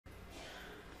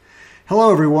Hello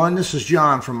everyone, this is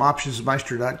John from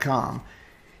optionsmeister.com,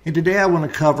 and today I want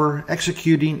to cover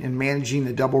executing and managing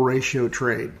the double ratio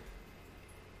trade.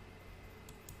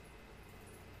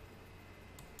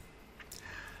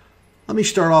 Let me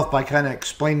start off by kind of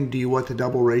explaining to you what the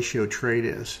double ratio trade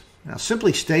is. Now,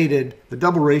 simply stated, the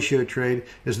double ratio trade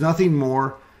is nothing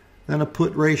more than a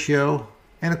put ratio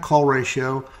and a call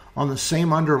ratio on the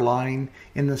same underlying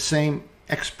in the same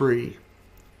expiry.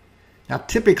 Now,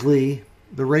 typically,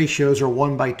 the ratios are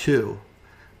 1/2,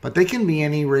 but they can be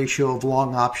any ratio of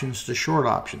long options to short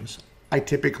options. I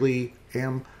typically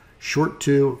am short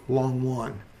 2, long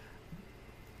 1.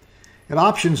 At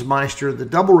OptionsMeister, the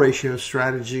double ratio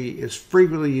strategy is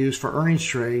frequently used for earnings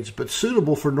trades, but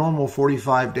suitable for normal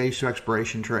 45 days to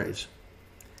expiration trades.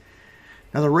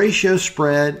 Now, the ratio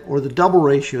spread or the double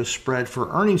ratio spread for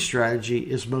earnings strategy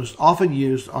is most often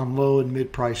used on low and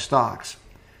mid-price stocks.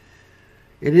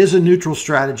 It is a neutral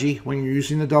strategy when you're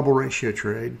using the double ratio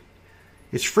trade.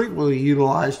 It's frequently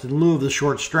utilized in lieu of the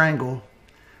short strangle.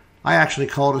 I actually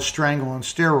call it a strangle on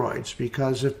steroids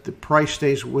because if the price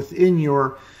stays within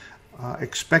your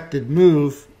expected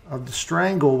move of the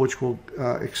strangle, which we'll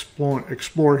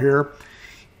explore here,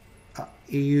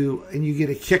 you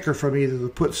get a kicker from either the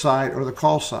put side or the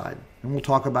call side, and we'll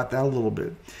talk about that a little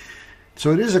bit.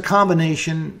 So it is a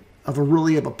combination of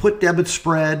a put debit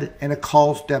spread and a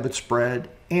call debit spread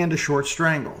and a short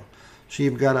strangle. So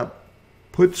you've got a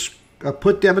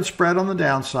put debit spread on the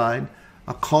downside,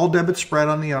 a call debit spread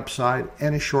on the upside,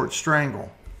 and a short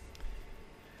strangle.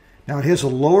 Now, it has a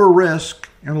lower risk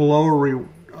and a lower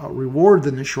reward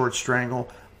than the short strangle,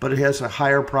 but it has a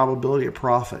higher probability of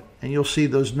profit. And you'll see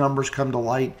those numbers come to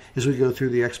light as we go through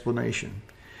the explanation.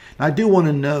 Now, I do want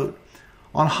to note,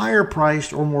 on higher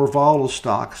priced or more volatile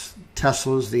stocks,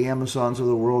 Teslas, the Amazons of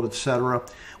the world, etc.,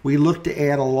 we look to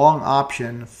add a long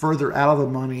option further out of the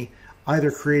money, either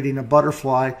creating a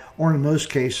butterfly or, in most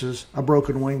cases, a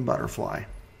broken wing butterfly.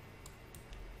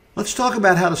 Let's talk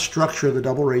about how to structure the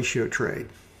double ratio trade.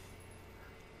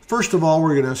 First of all,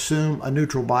 we're going to assume a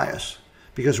neutral bias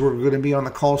because we're going to be on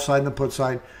the call side and the put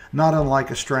side, not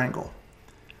unlike a strangle.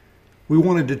 We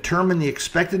want to determine the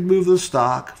expected move of the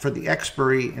stock for the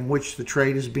expiry in which the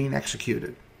trade is being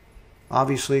executed.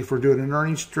 Obviously, if we're doing an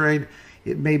earnings trade,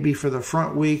 it may be for the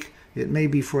front week, it may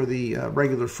be for the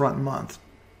regular front month.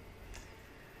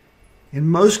 In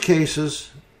most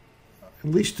cases, at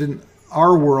least in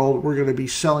our world, we're going to be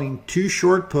selling 2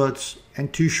 short puts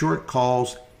and 2 short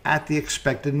calls at the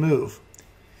expected move.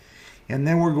 And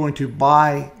then we're going to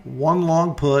buy 1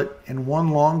 long put and 1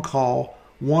 long call,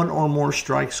 1 or more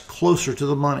strikes closer to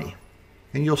the money.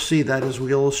 And you'll see that as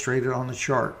we illustrate it on the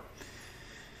chart.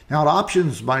 Now, at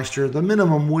OptionsMeister, the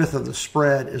minimum width of the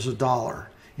spread is $1.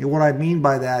 And what I mean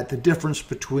by that, the difference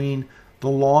between the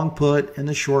long put and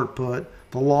the short put,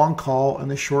 the long call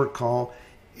and the short call,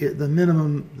 the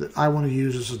minimum that I want to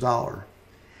use is $1.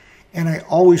 And I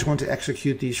always want to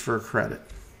execute these for a credit.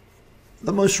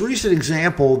 The most recent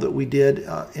example that we did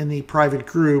in the private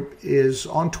group is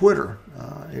on Twitter.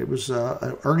 It was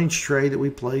an earnings trade that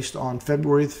we placed on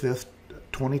February 5th,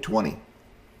 2020.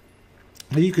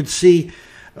 Now you can see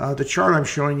the chart I'm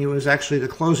showing you is actually the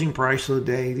closing price of the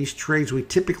day. These trades we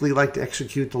typically like to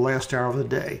execute the last hour of the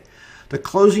day. The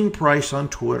closing price on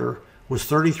Twitter was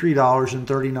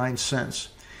 $33.39.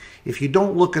 If you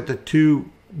don't look at the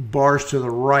 2 bars to the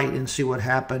right and see what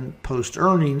happened post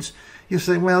earnings, you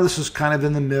say, well, this is kind of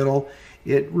in the middle.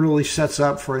 It really sets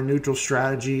up for a neutral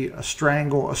strategy, a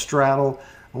strangle, a straddle,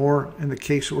 or in the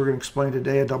case that we're going to explain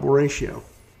today, a double ratio.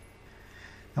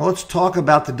 Now let's talk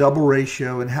about the double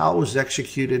ratio and how it was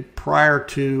executed prior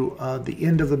to the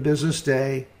end of the business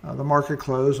day, the market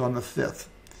close on the 5th.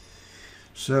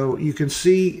 So you can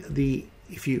see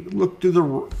if you look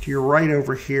to your right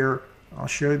over here, I'll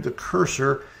show you the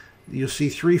cursor. You'll see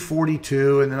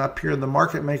 342, and then up here the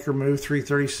market maker move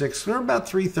 336. So they're about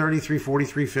 330, 340,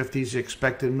 350 is the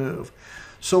expected move.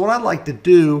 So what I'd like to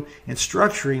do in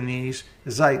structuring these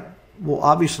is I will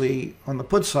obviously on the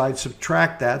put side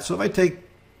subtract that. So if I take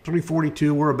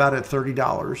 342, we're about at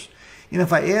 $30. And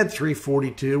if I add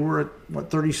 342, we're at what,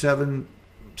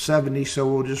 37.70. So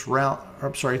we'll just round,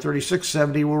 I'm sorry,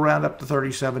 36.70. We'll round up to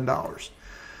 $37.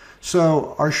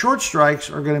 So our short strikes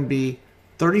are going to be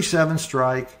 37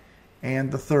 strike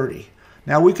and the 30.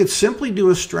 Now we could simply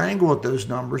do a strangle at those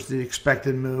numbers, the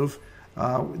expected move.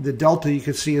 The delta you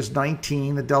can see is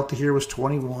 19. The delta here was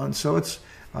 21. So it's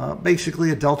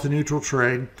basically a delta neutral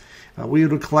trade. We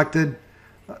would have collected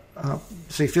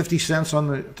say 50 cents on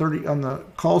the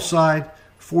call side,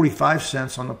 45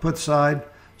 cents on the put side,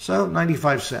 so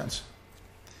 95 cents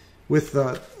with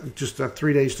just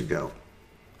 3 days to go.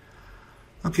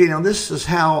 Okay, now this is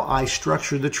how I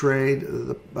structured the trade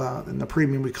and the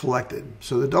premium we collected.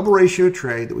 So the double ratio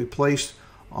trade that we placed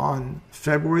on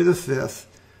February the 5th,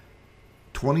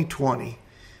 2020,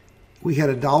 we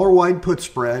had a dollar wide put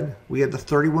spread. We had the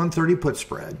 31.30 put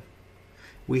spread.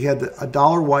 We had a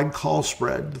dollar wide call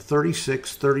spread, the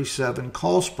 36.37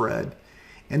 call spread.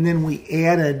 And then we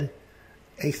added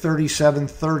a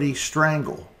 37.30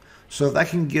 strangle. So that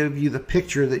can give you the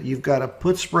picture that you've got a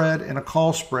put spread and a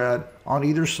call spread on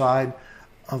either side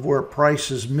of where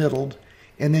price is middled,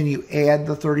 and then you add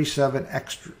the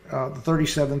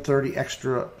 37.30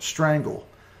 extra strangle.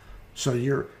 So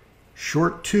you're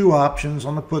short two options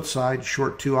on the put side,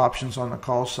 short two options on the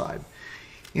call side.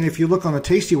 And if you look on the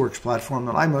Tastyworks platform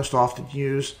that I most often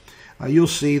use, you'll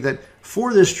see that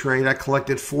for this trade I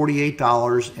collected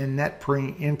 $48 in net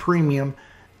premium,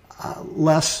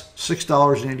 less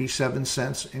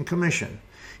 $6.87 in commission.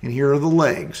 And here are the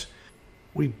legs.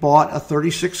 We bought a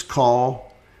 36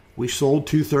 call, we sold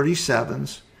two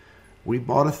 37s, we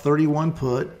bought a 31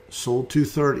 put, sold two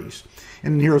 30s.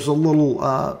 And here's a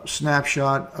little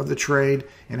snapshot of the trade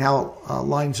and how it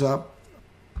lines up.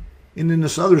 And in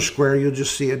this other square, you'll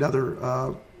just see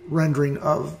another rendering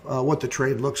of what the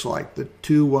trade looks like, the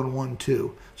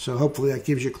 2-1-1-2. So hopefully that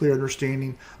gives you a clear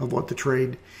understanding of what the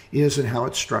trade is and how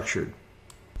it's structured.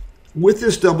 With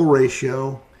this double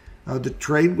ratio, the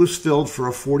trade was filled for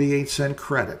a 48-cent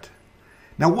credit.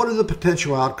 Now, what are the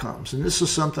potential outcomes? And this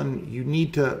is something you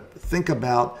need to think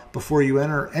about before you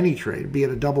enter any trade, be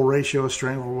it a double ratio, a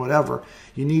strangle, or whatever.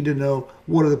 You need to know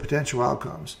what are the potential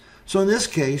outcomes. So in this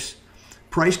case,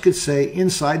 price could say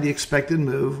inside the expected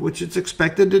move, which it's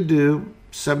expected to do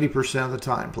 70% of the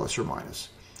time, plus or minus.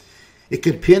 It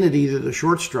could pin at either the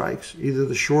short strikes, either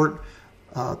the short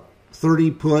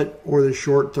 30 put or the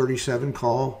short 37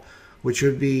 call, which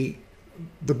would be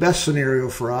the best scenario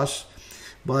for us.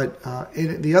 But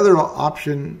the other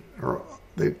option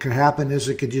that could happen is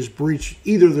it could just breach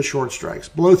either of the short strikes,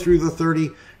 blow through the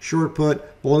 30 short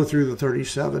put, blow through the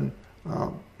 37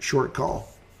 short call.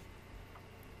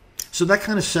 So that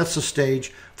kind of sets the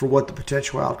stage for what the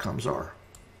potential outcomes are.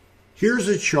 Here's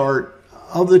a chart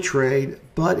of the trade,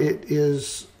 but it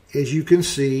is, as you can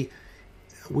see,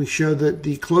 we show that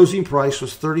the closing price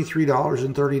was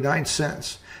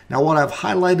 $33.39. Now what I've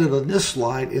highlighted on this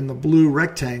slide in the blue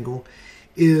rectangle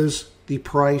is the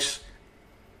price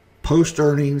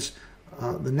post-earnings,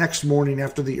 the next morning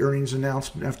after the earnings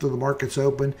announcement, after the markets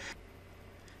open.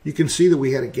 You can see that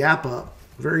we had a gap up,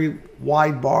 very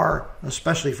wide bar,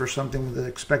 especially for something with an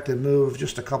expected move of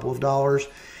just a couple of dollars,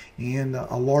 and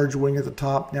a large wing at the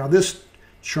top. Now this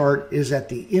chart is at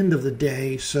the end of the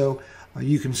day, so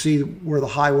you can see where the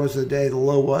high was of the day, the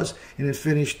low was, and it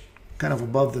finished kind of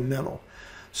above the middle.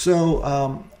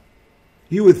 So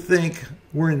you would think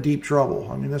we're in deep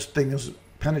trouble. I mean, this thing is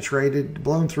penetrated,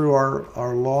 blown through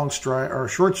our long strike, our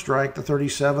short strike, the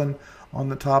 37 on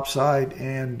the top side,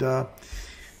 and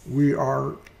we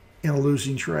are in a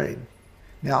losing trade.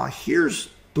 Now, here's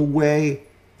the way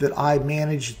that I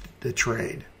managed the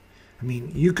trade. I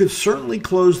mean, you could certainly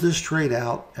close this trade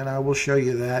out, and I will show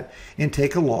you that, and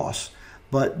take a loss.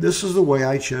 But this is the way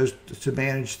I chose to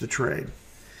manage the trade.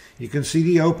 You can see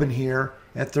the open here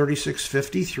at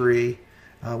 36.53.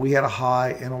 We had a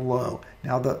high and a low.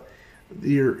 Now,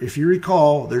 if you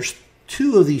recall, there's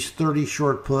two of these 30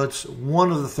 short puts,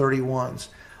 one of the 31s.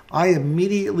 I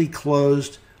immediately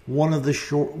closed one of the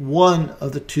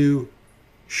two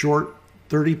short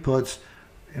 30 puts,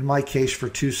 in my case for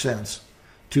 2 cents,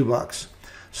 $2.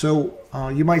 So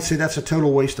you might say that's a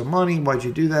total waste of money. Why'd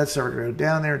you do that? So we're going to go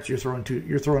down there. You're throwing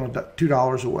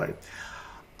 $2 away.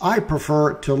 I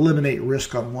prefer to eliminate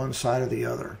risk on one side or the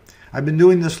other. I've been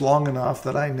doing this long enough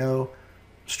that I know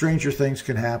stranger things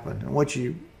can happen, and what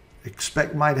you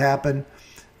expect might happen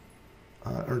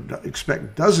or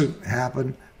expect doesn't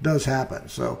happen does happen.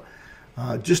 So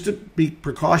just to be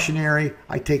precautionary,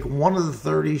 I take one of the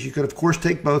 30s. You could, of course,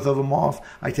 take both of them off.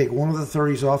 I take one of the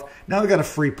 30s off. Now I've got a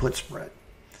free put spread,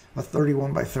 a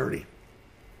 31 by 30.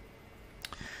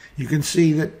 You can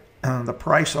see that the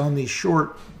price on these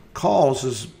short calls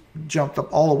has jumped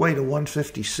up all the way to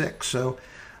 156. So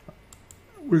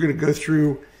we're going to go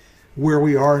through where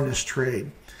we are in this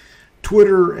trade.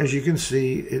 Twitter, as you can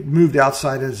see, it moved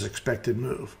outside its expected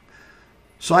move.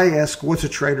 So I ask, what's a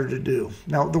trader to do?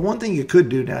 Now, the one thing you could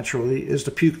do naturally is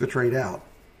to puke the trade out.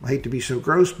 I hate to be so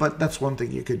gross, but that's one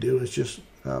thing you could do, is just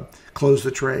close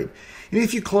the trade. And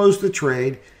if you close the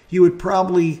trade, you would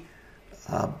probably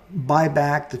buy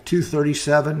back the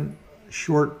 237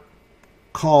 short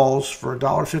calls for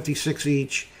 $1.56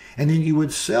 each, and then you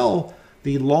would sell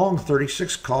the long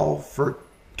 36 call for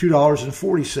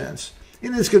 $2.40.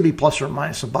 And it's going to be plus or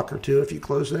minus $1 or $2 if you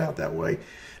close it out that way.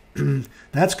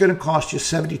 That's going to cost you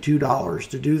 $72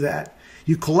 to do that.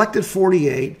 You collected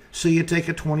 48, so you take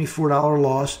a $24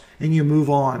 loss and you move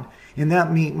on. And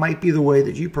that might be the way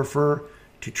that you prefer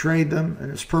to trade them,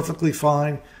 and it's perfectly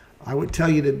fine. I would tell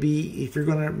you to be, if you're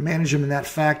going to manage them in that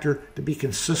factor, to be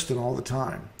consistent all the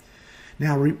time.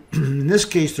 Now, in this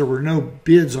case, there were no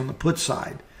bids on the put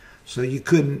side, so you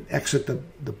couldn't exit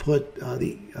the put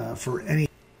for any.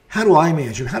 How do I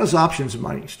manage them? How does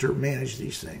OptionsMeister manage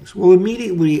these things? Well,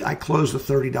 immediately I close the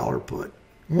 $30 put,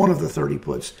 one of the 30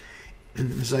 puts,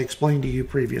 as I explained to you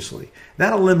previously.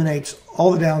 That eliminates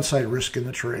all the downside risk in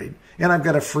the trade. And I've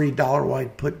got a free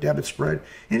dollar-wide put debit spread.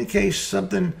 In case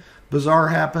something bizarre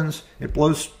happens, it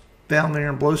blows down there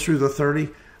and blows through the 30,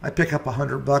 I pick up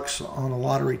 $100 on a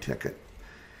lottery ticket.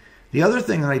 The other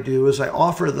thing I do is I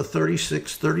offer the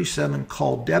 36-37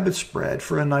 call debit spread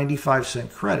for a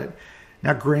 95-cent credit.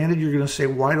 Now, granted, you're going to say,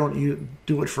 why don't you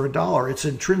do it for $1? It's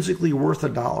intrinsically worth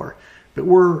 $1. But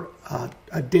we're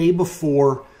a day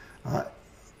before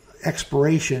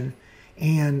expiration,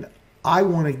 and I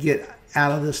want to get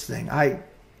out of this thing. I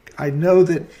know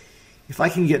that if I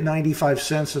can get 95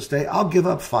 cents this day, I'll give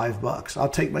up $5. I'll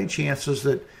take my chances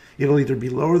that it'll either be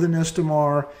lower than this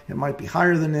tomorrow, it might be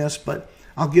higher than this, but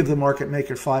I'll give the market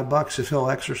maker $5 if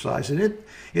he'll exercise. And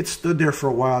it stood there for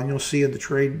a while, and you'll see in the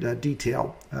trade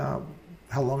detail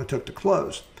how long it took to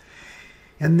close.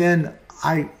 And then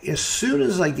as soon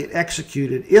as I get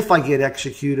executed, if I get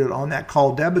executed on that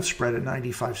call debit spread at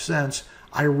 95 cents,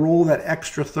 I roll that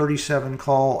extra 37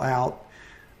 call out,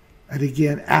 and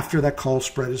again, after that call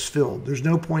spread is filled. There's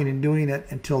no point in doing it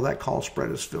until that call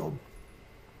spread is filled.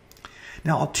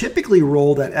 Now, I'll typically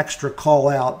roll that extra call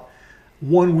out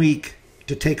 1 week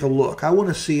to take a look. I want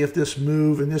to see if this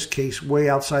move, in this case, way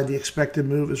outside the expected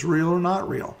move, is real or not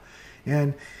real.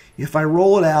 And if I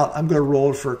roll it out, I'm going to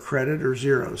roll it for a credit or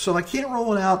zero. So I can't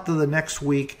roll it out to the next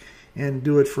week and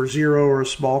do it for zero or a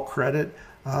small credit.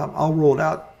 I'll roll it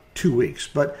out 2 weeks.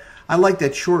 But I like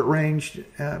that short range.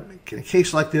 In a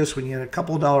case like this, when you had a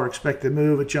couple of dollar expected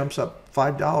move, it jumps up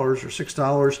 $5 or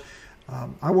 $6.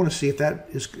 I want to see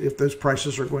if those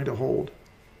prices are going to hold.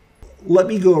 Let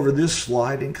me go over this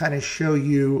slide and kind of show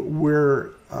you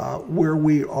where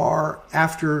we are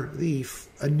after the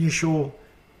initial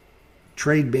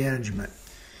trade management.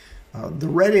 The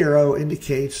red arrow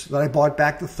indicates that I bought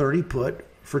back the 30 put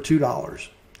for $2.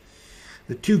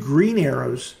 The two green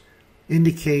arrows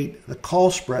indicate the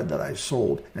call spread that I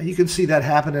sold. Now you can see that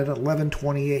happened at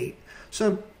 11:28.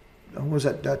 So was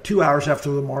that 2 hours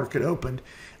after the market opened?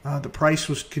 The price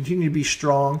was continuing to be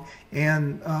strong,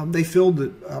 and they filled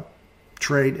the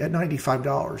trade at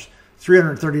 $95.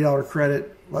 $330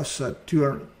 credit less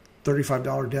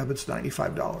 $235 debits,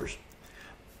 $95.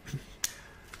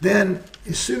 Then,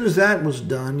 as soon as that was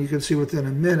done, you can see within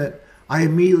a minute, I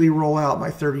immediately roll out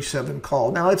my 37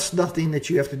 call. Now, it's nothing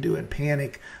that you have to do in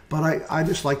panic, but I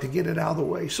just like to get it out of the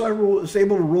way. So I was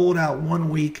able to roll it out 1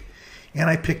 week, and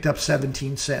I picked up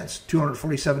 17 cents,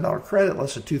 $247 credit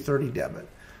less a $230 debit.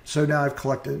 So now I've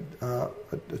collected a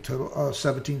total of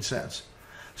 17 cents.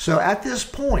 So at this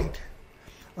point,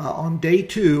 on day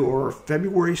 2 or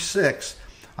February 6th,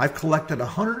 I've collected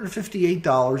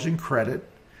 $158 in credit.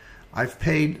 I've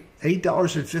paid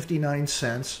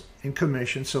 $8.59 in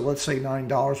commission, so let's say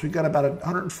 $9. We've got about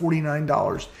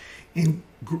 $149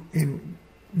 in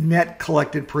net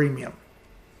collected premium.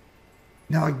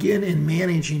 Now again, in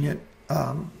managing it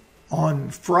on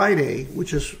Friday,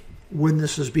 which is when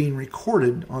this is being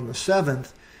recorded on the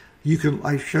 7th,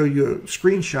 I show you a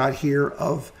screenshot here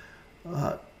of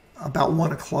about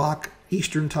 1 o'clock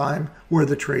Eastern time where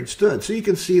the trade stood. So you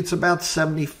can see it's about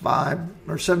 75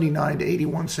 or 79 to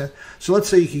 81 cents. So let's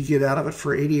say you could get out of it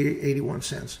for 81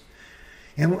 cents.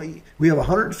 And we have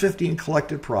 150 in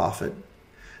collected profit.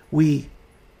 We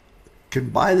can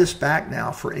buy this back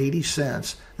now for 80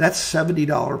 cents. That's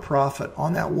 $70 profit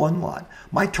on that one lot.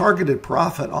 My targeted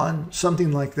profit on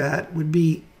something like that would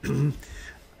be, in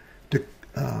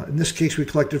this case, we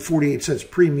collected 48 cents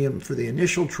premium for the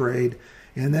initial trade.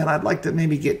 And then I'd like to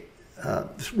maybe get,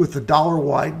 with the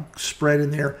dollar-wide spread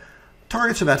in there,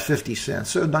 target's about 50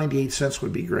 cents. So 98 cents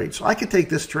would be great. So I could take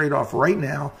this trade off right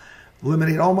now,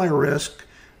 eliminate all my risk,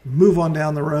 move on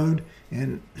down the road,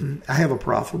 and I have a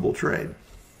profitable trade.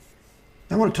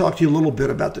 I want to talk to you a little bit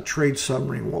about the trade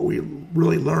summary and what we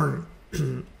really learn.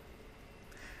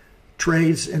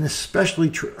 Trades, and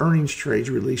especially earnings trades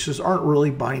releases, aren't really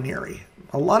binary.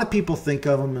 A lot of people think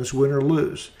of them as win or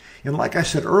lose. And like I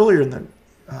said earlier in the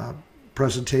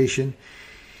presentation,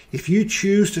 if you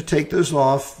choose to take those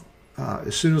off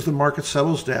as soon as the market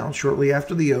settles down, shortly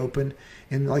after the open,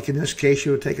 and like in this case,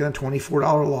 you would take a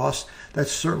 $24 loss.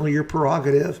 That's certainly your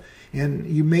prerogative, and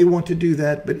you may want to do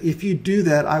that. But if you do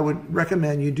that, I would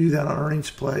recommend you do that on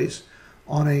earnings plays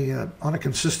on a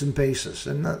consistent basis.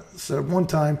 And so one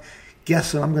time,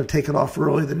 guessing I'm going to take it off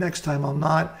early, the next time I'm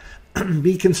not.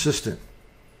 Be consistent.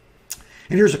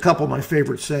 And here's a couple of my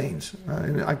favorite sayings,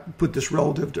 and I put this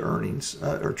relative to earnings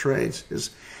or trades, is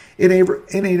it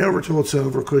ain't over till it's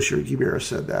over. Yogi Berra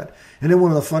said that. And then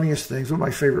one of the funniest things, one of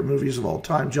my favorite movies of all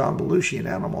time, John Belushi in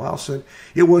Animal House, said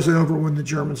it wasn't over when the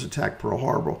Germans attacked Pearl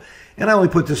Harbor. And I only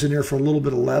put this in there for a little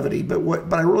bit of levity, but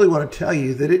I really want to tell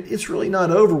you that it's really not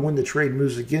over when the trade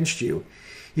moves against you.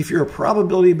 If you're a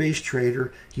probability-based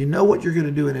trader, you know what you're going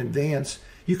to do in advance.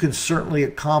 You can certainly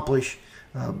accomplish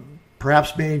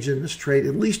perhaps managing this trade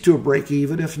at least to a break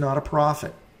even, if not a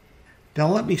profit. Now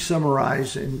let me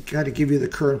summarize and kind of give you the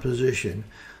current position.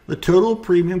 The total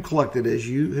premium collected, as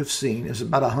you have seen, is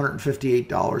about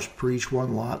 $158 per each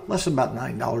one lot, less about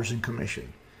 $9 in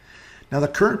commission. Now the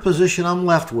current position I'm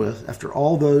left with, after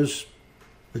all those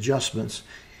adjustments,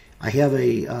 I have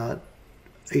a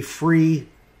free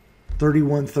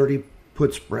 31.30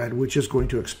 put spread, which is going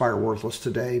to expire worthless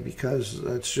today because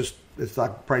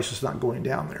price is not going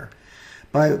down there.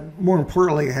 But more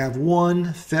importantly, I have one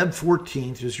Feb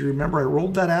 14th. As you remember, I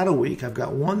rolled that out a week. I've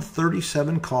got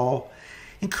 137 call,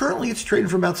 and currently it's trading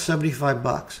for about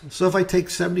 $75. So if I take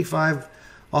 75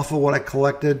 off of what I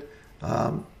collected,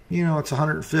 it's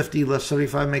 150 less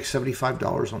 75 makes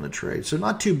 $75 on the trade. So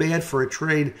not too bad for a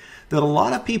trade that a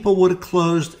lot of people would have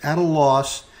closed at a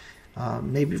loss,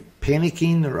 maybe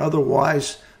panicking or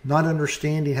otherwise not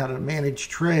understanding how to manage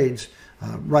trades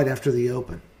right after the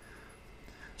open.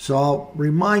 So I'll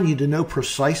remind you to know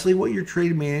precisely what your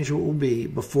trade management will be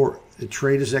before the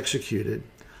trade is executed.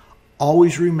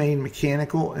 Always remain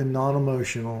mechanical and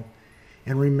non-emotional,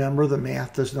 and remember the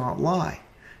math does not lie.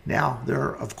 Now, there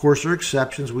are, of course, are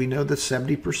exceptions. We know that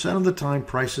 70% of the time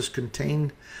price is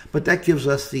contained, but that gives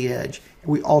us the edge.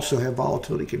 We also have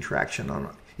volatility contraction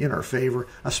in our favor,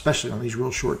 especially on these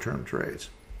real short-term trades.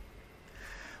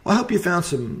 Well, I hope you found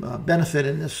some benefit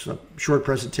in this short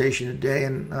presentation today,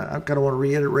 and I kind of want to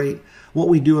reiterate what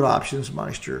we do at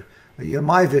OptionsMeister.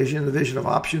 My vision, the vision of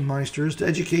OptionsMeister, is to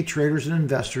educate traders and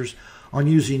investors on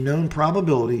using known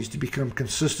probabilities to become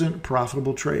consistent,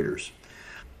 profitable traders.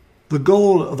 The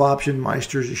goal of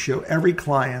OptionsMeister is to show every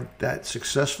client that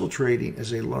successful trading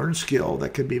is a learned skill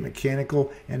that can be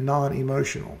mechanical and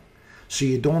non-emotional. So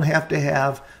you don't have to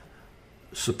have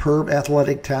superb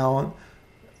athletic talent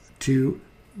to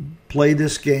play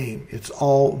this game. It's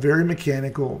all very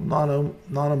mechanical,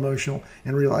 non-emotional,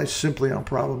 and relies simply on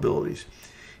probabilities.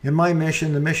 In my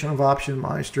mission, the mission of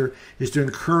OptionsMeister is to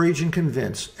encourage and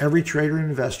convince every trader and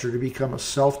investor to become a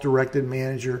self-directed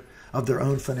manager of their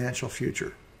own financial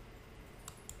future.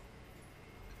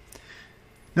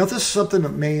 Now, if this is something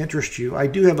that may interest you, I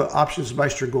do have an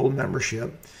OptionsMeister Gold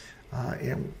membership,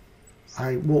 and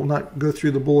I will not go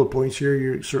through the bullet points here.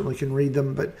 You certainly can read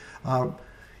them, but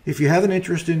if you have an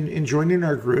interest in joining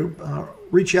our group,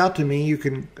 reach out to me. You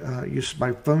can use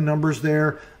my phone numbers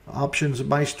there,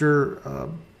 OptionsMeister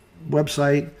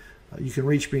website. You can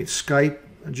reach me at Skype,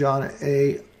 John_FLA,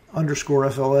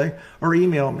 or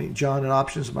email me,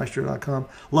 john@optionsmeister.com.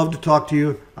 Love to talk to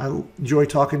you. I enjoy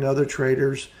talking to other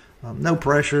traders. No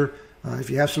pressure.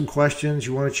 If you have some questions,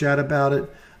 you want to chat about it,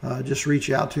 just reach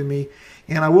out to me.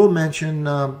 And I will mention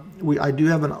I do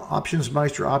have an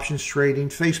OptionsMeister Options Trading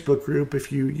Facebook group.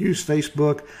 If you use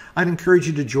Facebook, I'd encourage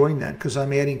you to join that because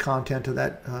I'm adding content to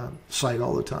that site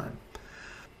all the time.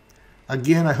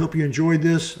 Again, I hope you enjoyed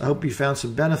this. I hope you found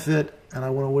some benefit, and I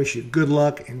want to wish you good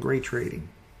luck and great trading.